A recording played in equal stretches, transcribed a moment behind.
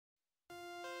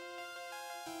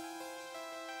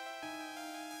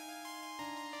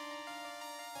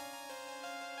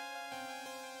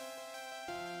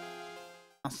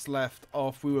last left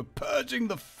off, we were purging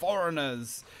the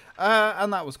foreigners.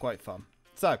 And that was quite fun.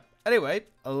 So, anyway,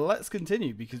 let's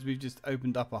continue because we've just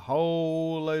opened up a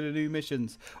whole load of new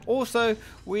missions. Also,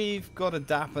 we've got a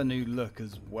dapper new look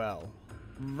as well.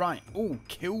 Right. Oh,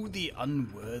 kill the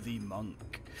unworthy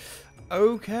monk.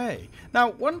 Okay.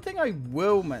 Now, one thing I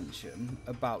will mention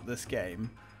about this game.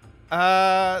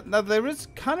 Now, there is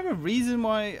kind of a reason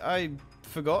why I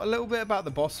forgot a little bit about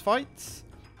the boss fights.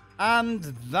 And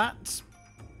that's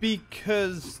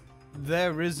because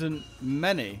there isn't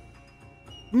many.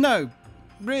 No,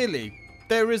 really,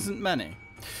 there isn't many.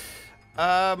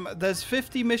 There's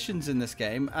 50 missions in this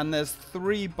game, and there's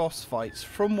 3 boss fights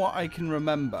from what I can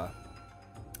remember.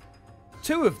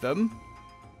 2 of them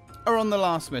are on the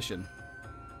last mission.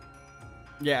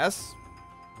 Yes,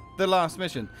 the last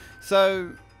mission.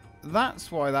 So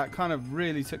that's why that kind of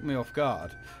really took me off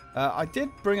guard. I did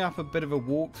bring up a bit of a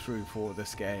walkthrough for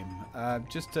this game,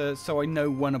 just so I know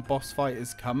when a boss fight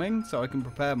is coming, so I can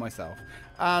prepare myself.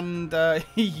 And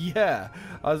yeah,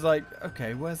 I was like,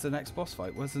 okay, where's the next boss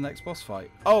fight? Where's the next boss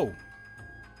fight? Oh,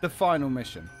 the final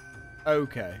mission.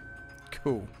 Okay,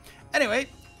 cool. Anyway,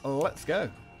 let's go.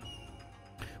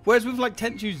 Whereas with like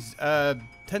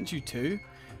Tenchu 2,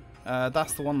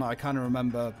 that's the one that I kind of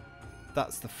remember.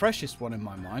 That's the freshest one in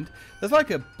my mind. There's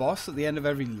like a boss at the end of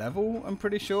every level, I'm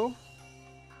pretty sure.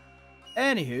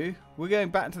 Anywho, we're going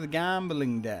back to the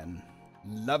gambling den.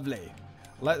 Lovely.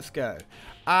 Let's go.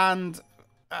 And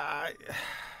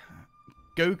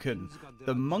Gokun,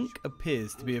 the monk,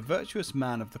 appears to be a virtuous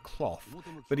man of the cloth,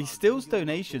 but he steals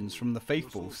donations from the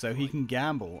faithful so he can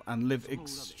gamble and live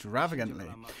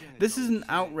extravagantly. This is an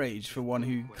outrage for one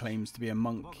who claims to be a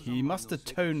monk. He must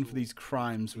atone for these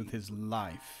crimes with his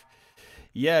life.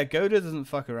 Yeah, Goda doesn't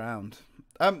fuck around.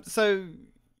 So,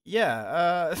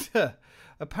 yeah,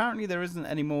 apparently there isn't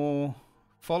any more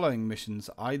following missions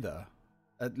either.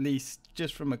 At least,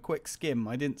 just from a quick skim,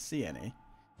 I didn't see any.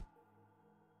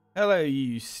 Hello,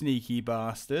 you sneaky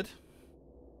bastard.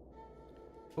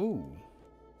 Ooh.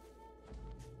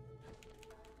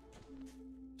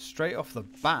 Straight off the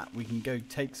bat, we can go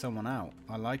take someone out.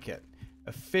 I like it.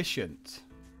 Efficient.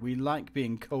 We like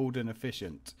being cold and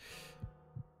efficient.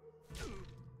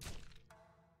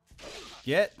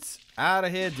 Get out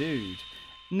of here, dude.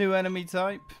 New enemy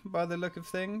type, by the look of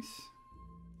things.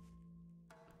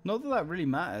 Not that that really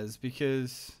matters,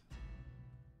 because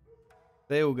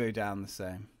they all go down the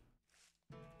same.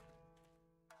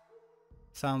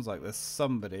 Sounds like there's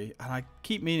somebody, and I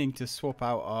keep meaning to swap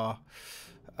out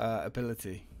our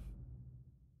ability.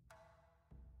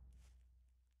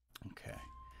 Okay.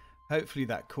 Hopefully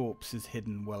that corpse is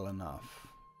hidden well enough.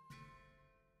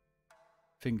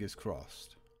 Fingers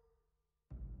crossed.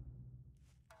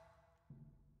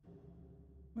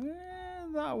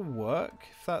 That'll work.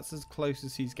 If that's as close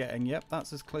as he's getting. Yep,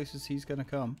 that's as close as he's going to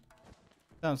come.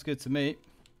 Sounds good to me.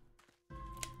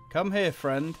 Come here,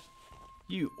 friend.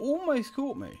 You almost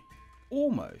caught me.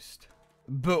 Almost.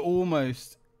 But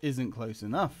almost isn't close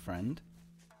enough, friend.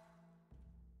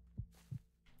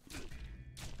 Right,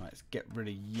 let's get rid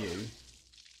of you.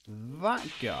 That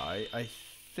guy, I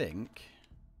think...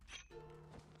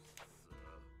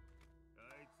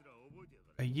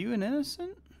 Are you an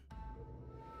innocent?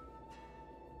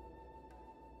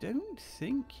 Don't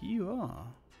think you are.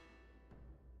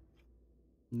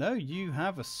 No, you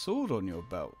have a sword on your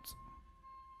belt.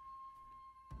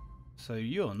 So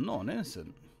you're not an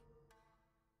innocent.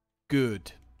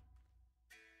 Good.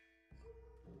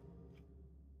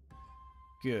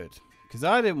 Good. Because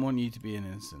I didn't want you to be an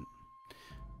innocent.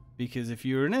 Because if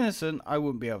you were an innocent, I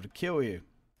wouldn't be able to kill you.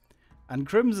 And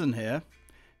Crimson here,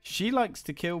 she likes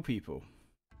to kill people.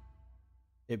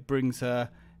 It brings her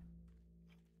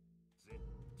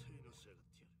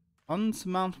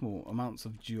unsurmountable amounts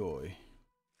of joy.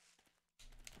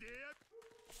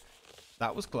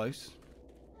 That was close.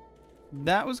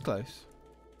 That was close.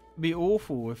 It'd be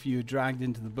awful if you were dragged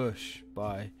into the bush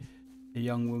by a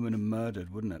young woman and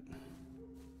murdered, wouldn't it?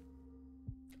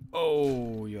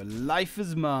 Oh, your life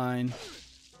is mine.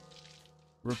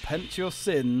 Repent your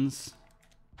sins.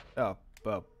 Oh,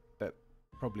 well, but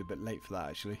probably a bit late for that,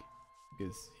 actually.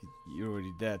 Because you're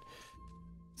already dead.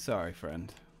 Sorry,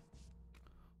 friend.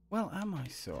 Well, am I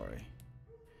sorry?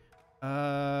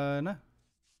 No.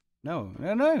 No,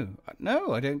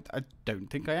 I don't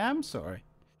think I am sorry.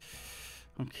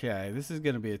 Okay, this is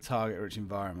going to be a target-rich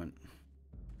environment.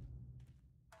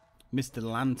 Mr.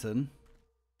 Lantern.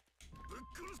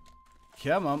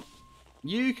 Come on.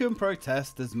 You can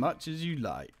protest as much as you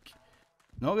like.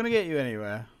 Not going to get you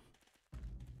anywhere.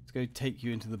 Let's go take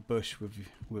you into the bush with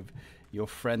your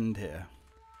friend here.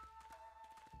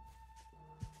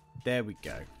 There we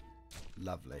go.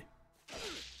 Lovely.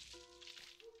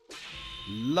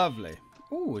 Lovely.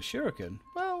 Ooh, a shuriken.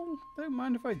 Well, don't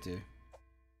mind if I do.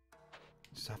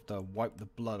 Just have to wipe the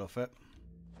blood off it.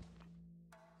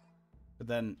 But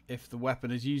then, if the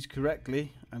weapon is used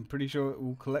correctly, I'm pretty sure it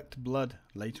will collect blood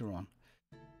later on.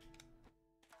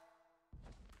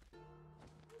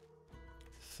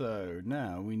 So,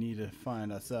 now we need to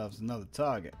find ourselves another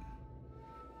target.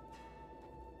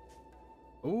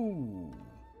 Ooh.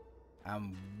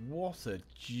 And what a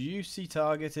juicy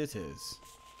target it is.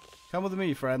 Come with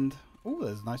me, friend. Ooh,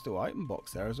 there's a nice little item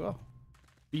box there as well.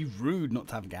 Be rude not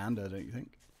to have gander, don't you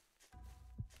think?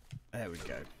 There we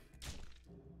go.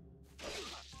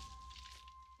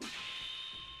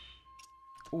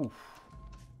 Ooh.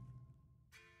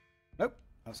 Nope,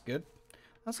 that's good.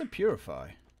 That's a purify.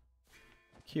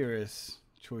 Curious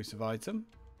choice of item.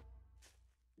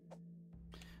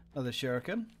 Another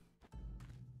shuriken.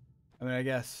 I mean, I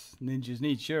guess ninjas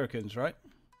need shurikens, right?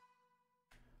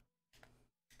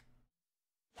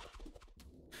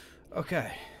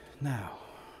 Okay, now,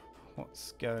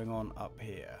 what's going on up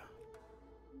here?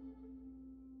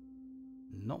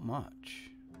 Not much.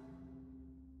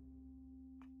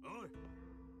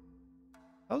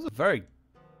 That was a very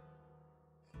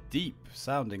deep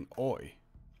sounding oi.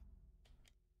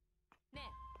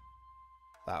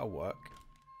 That'll work.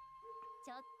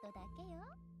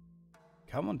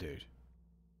 Come on, dude.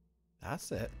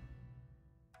 That's it.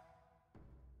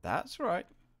 That's right.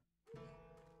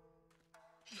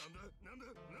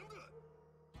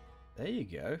 There you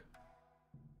go.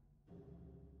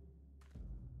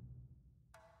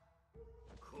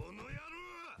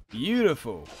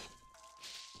 Beautiful.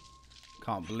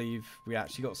 Can't believe we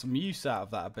actually got some use out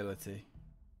of that ability.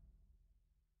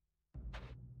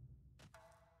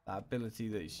 That ability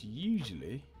that's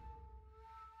usually,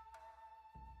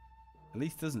 at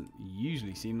least doesn't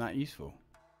usually seem that useful.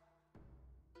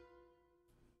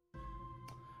 I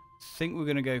think we're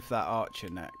going to go for that archer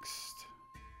next.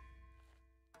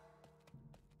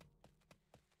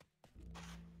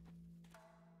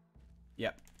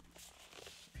 Yep.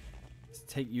 Let's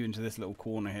take you into this little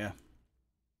corner here.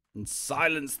 And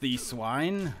silence these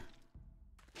swine.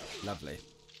 Lovely.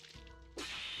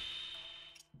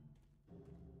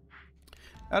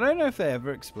 I don't know if they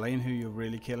ever explain who you're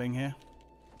really killing here.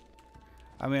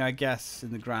 I mean, I guess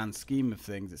in the grand scheme of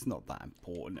things, it's not that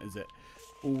important, is it?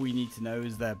 All we need to know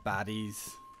is they're baddies.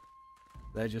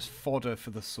 They're just fodder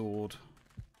for the sword.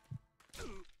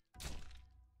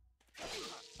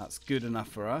 That's good enough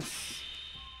for us.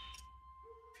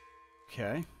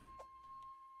 Okay.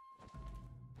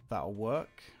 That'll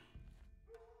work.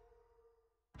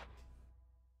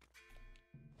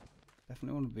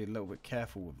 Definitely want to be a little bit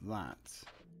careful with that.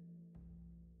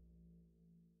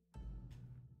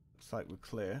 Looks like we're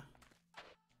clear.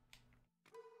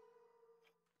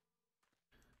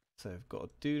 So we've got a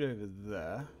dude over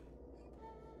there.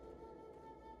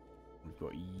 We've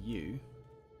got you.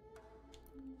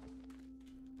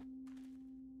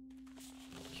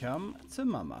 Come to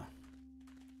mama.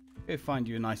 Go find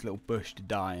you a nice little bush to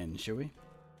die in, shall we?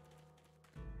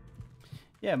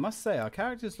 Yeah, I must say, our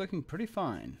character's looking pretty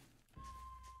fine.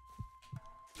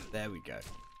 There we go.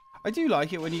 I do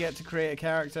like it when you get to create a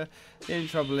character. The only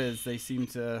trouble is they seem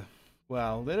to,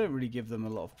 well, they don't really give them a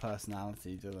lot of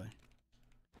personality, do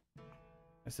they?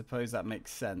 I suppose that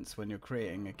makes sense when you're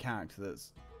creating a character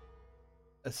that's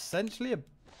essentially a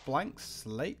blank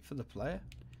slate for the player.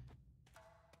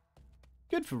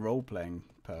 Good for role-playing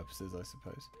purposes, I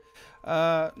suppose.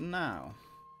 Now,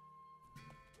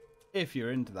 if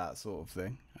you're into that sort of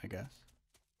thing, I guess.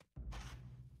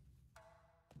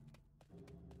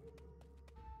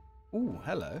 Ooh,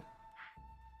 hello.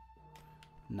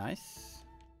 Nice.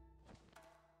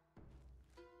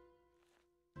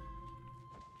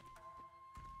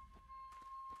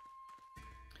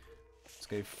 Let's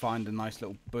go find a nice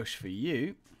little bush for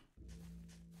you.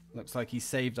 Looks like he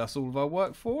saved us all of our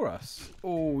work for us.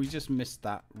 Oh, we just missed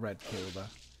that red kill there.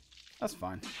 That's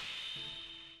fine.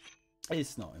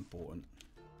 It's not important.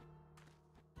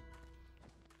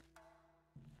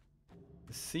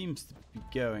 This seems to be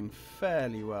going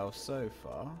fairly well so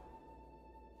far.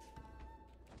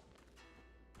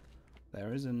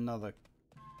 There is another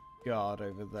guard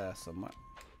over there somewhere.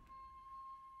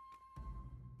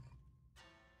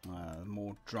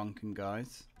 More drunken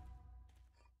guys.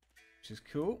 Which is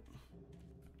cool.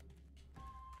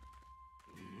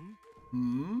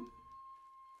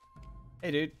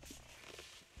 Hey, dude.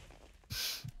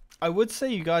 I would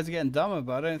say you guys are getting dumber,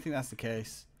 but I don't think that's the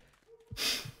case.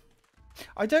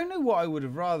 I don't know what I would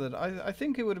have rathered. I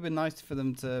think it would have been nice for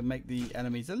them to make the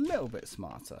enemies a little bit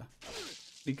smarter.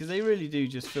 Because they really do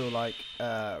just feel like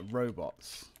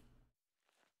robots.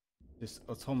 Just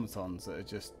automatons that are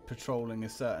just patrolling a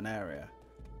certain area.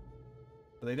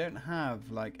 But they don't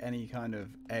have like any kind of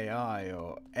AI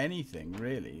or anything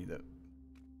really that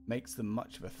makes them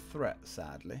much of a threat,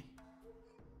 sadly.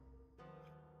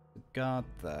 The guard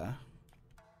there.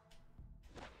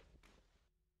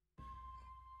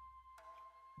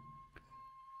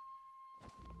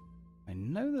 I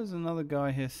know there's another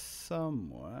guy here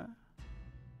somewhere.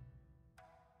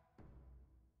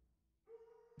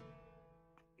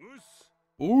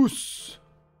 Oos!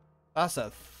 That's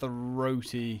a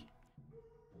throaty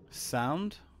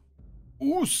sound.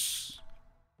 Oos!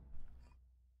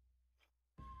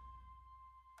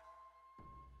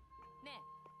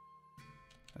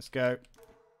 Let's go.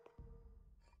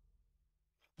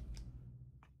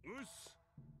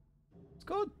 It's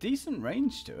got a decent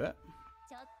range to it.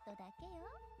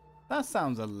 That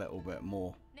sounds a little bit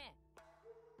more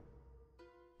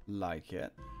like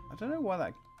it. I don't know why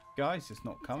that guy's just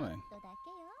not coming.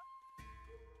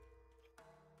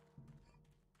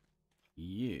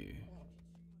 You.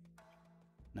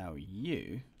 Now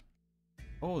you.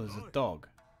 Oh, there's a dog.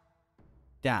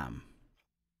 Damn.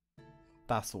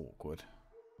 That's awkward.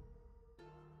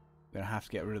 We're gonna have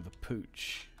to get rid of the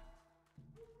pooch.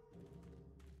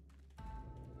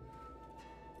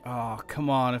 Oh, come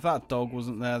on. If that dog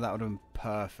wasn't there, that would have been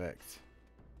perfect.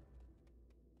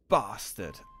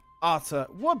 Bastard. Utter.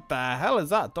 What the hell is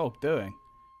that dog doing?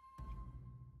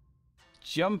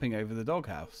 Jumping over the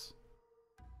doghouse.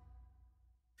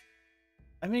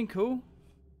 I mean, cool.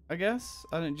 I guess.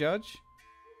 I don't judge.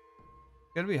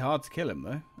 It's going to be hard to kill him,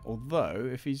 though. Although,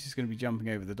 if he's just going to be jumping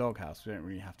over the doghouse, we don't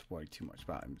really have to worry too much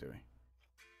about him, do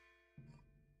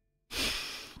we?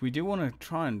 We do want to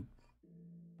try and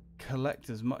collect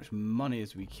as much money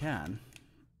as we can.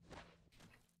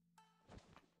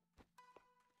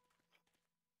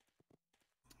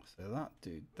 So that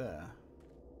dude there.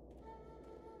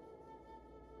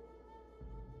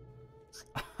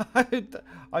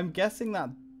 I'm guessing that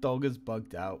dog is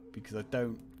bugged out because I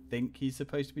don't think he's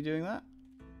supposed to be doing that.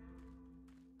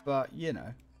 But, you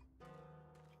know.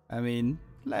 I mean,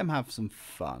 let him have some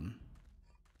fun.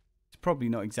 It's probably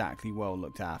not exactly well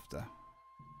looked after.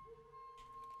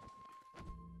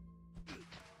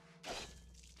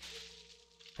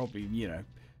 Probably, you know,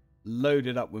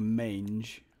 loaded up with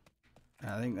mange.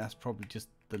 I think that's probably just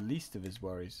the least of his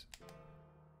worries.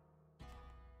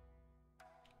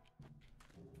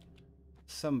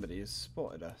 Somebody has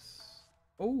spotted us.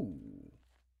 Oh,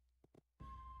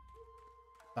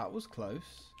 that was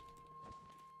close.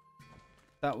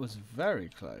 That was very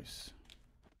close.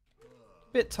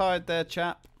 Bit tired there,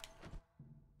 chap.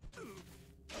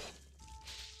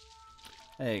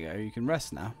 There you go. You can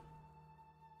rest now.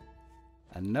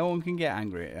 And no one can get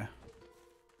angry at you.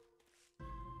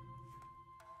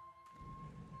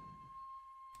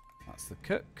 That's the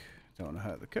cook. Don't want to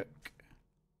hurt the cook.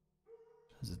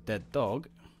 There's a dead dog.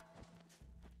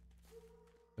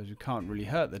 Because we can't really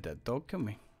hurt the dead dog, can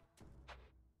we?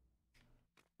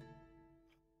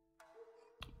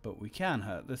 But we can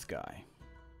hurt this guy.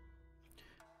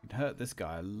 We can hurt this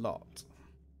guy a lot.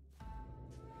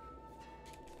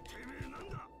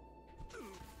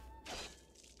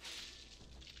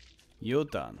 You're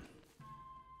done.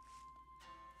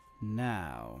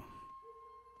 Now,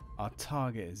 our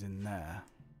target is in there.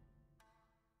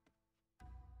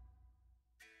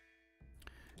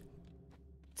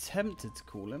 Tempted to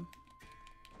call him,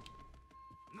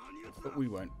 but we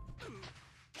won't.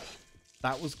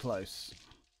 That was close.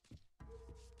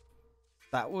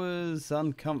 That was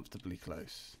uncomfortably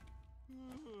close.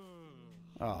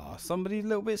 Ah, somebody's a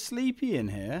little bit sleepy in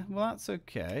here. Well, that's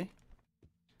okay.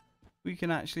 We can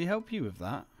actually help you with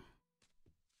that.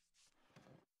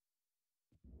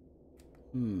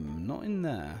 Not in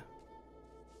there.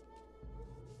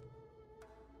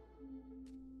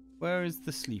 Where is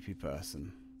the sleepy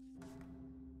person?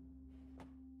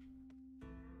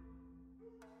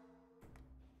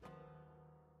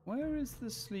 Where is the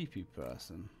sleepy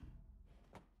person?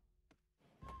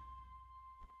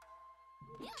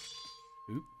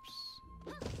 Oops.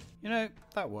 You know,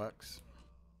 that works.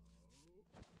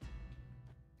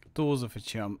 Doors are for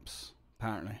chumps,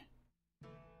 apparently.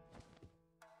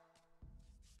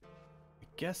 I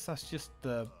guess that's just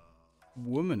the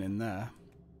woman in there.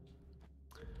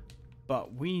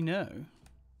 But we know.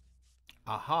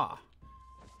 Aha.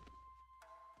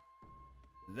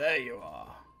 There you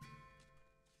are.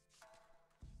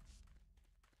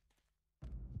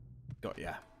 Got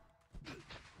ya.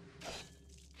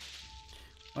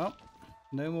 Well,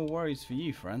 no more worries for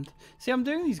you, friend. See, I'm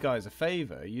doing these guys a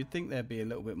favour. You'd think they'd be a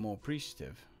little bit more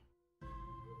appreciative.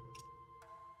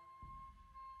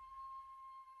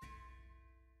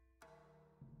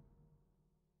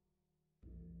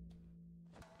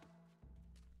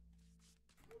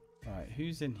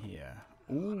 who's in here?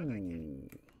 Ooh.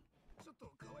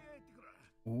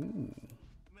 Ooh.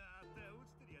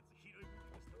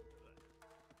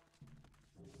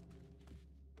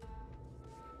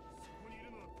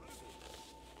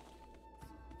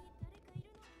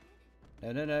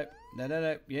 No, no, no. No, no,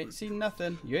 no. You ain't seen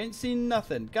nothing. You ain't seen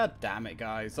nothing. God damn it,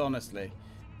 guys. Honestly.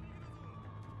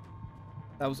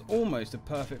 That was almost a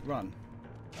perfect run.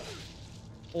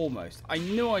 Almost. I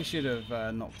knew I should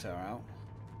have knocked her out.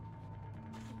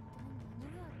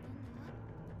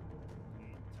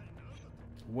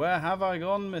 Where have I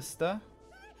gone, mister?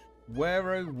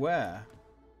 Where, oh, where?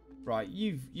 Right,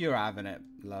 you're having it,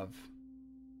 love.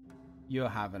 You're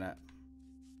having it.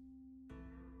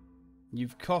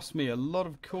 You've cost me a lot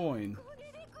of coin.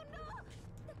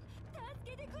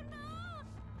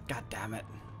 God damn it.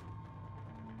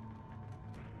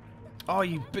 Oh,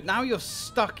 but now you're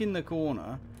stuck in the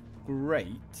corner.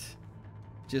 Great.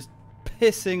 Just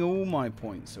pissing all my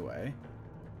points away.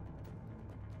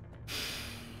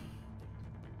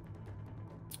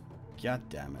 God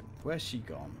damn it. Where's she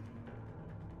gone?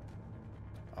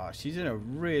 Oh, she's in a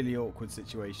really awkward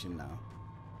situation now.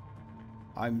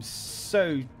 I'm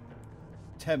so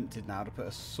tempted now to put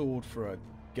a sword for her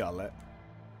gullet.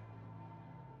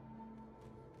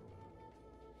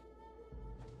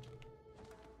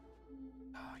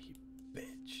 Oh, you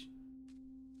bitch.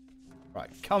 Right,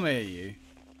 come here, you.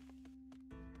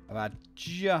 I've had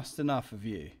just enough of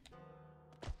you.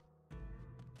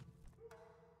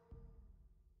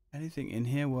 Anything in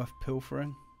here worth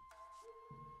pilfering?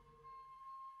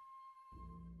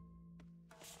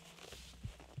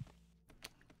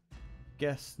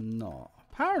 Guess not.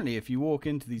 Apparently, if you walk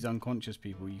into these unconscious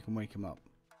people, you can wake them up.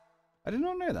 I did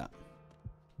not know that.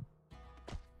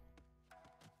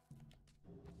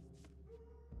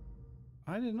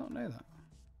 I did not know that.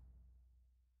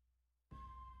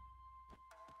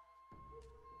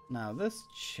 Now, this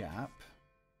chap...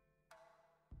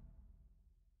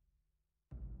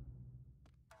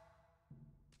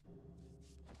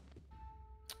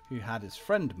 who had his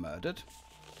friend murdered,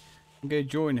 and go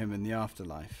join him in the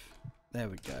afterlife. There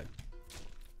we go.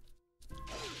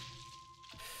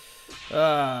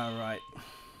 Right.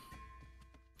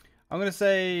 I'm going to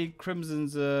say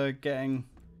Crimson's getting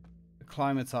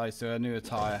acclimatized to her new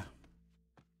attire.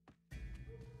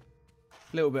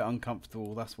 A little bit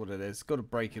uncomfortable, that's what it is. Got to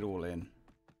break it all in.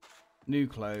 New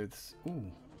clothes.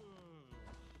 Ooh.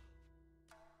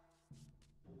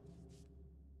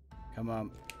 Come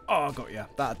on. Oh, I got ya.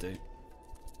 That'll do.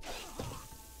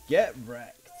 Get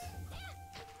wrecked.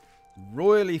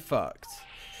 Royally fucked.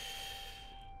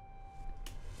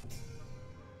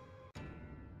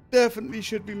 Definitely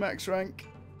should be max rank.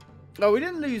 Oh, we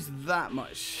didn't lose that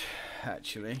much,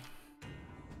 actually.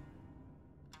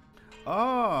 Oh,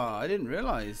 I didn't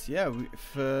realise. Yeah,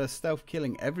 for stealth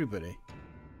killing everybody,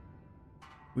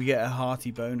 we get a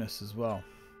hearty bonus as well.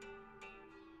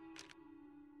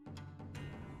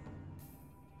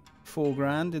 4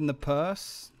 grand in the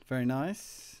purse. Very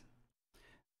nice.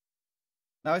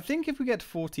 Now, I think if we get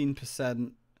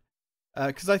 14%,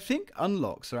 because I think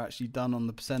unlocks are actually done on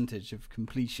the percentage of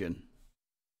completion.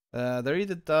 They're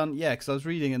either done, yeah, because I was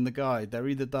reading in the guide, they're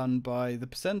either done by the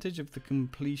percentage of the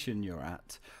completion you're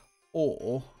at,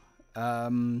 or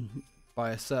by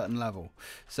a certain level.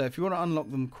 So if you want to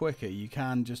unlock them quicker, you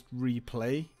can just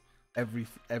replay every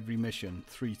mission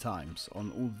 3 times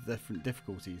on all the different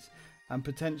difficulties, and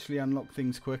potentially unlock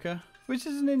things quicker, which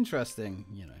is an interesting,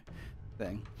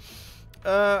 thing.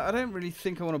 I don't really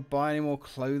think I want to buy any more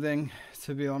clothing,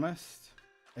 to be honest.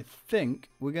 I think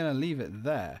we're going to leave it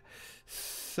there.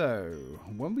 So,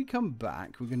 when we come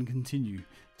back, we're going to continue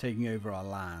taking over our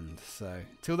land. So,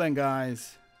 till then,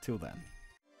 guys, till then.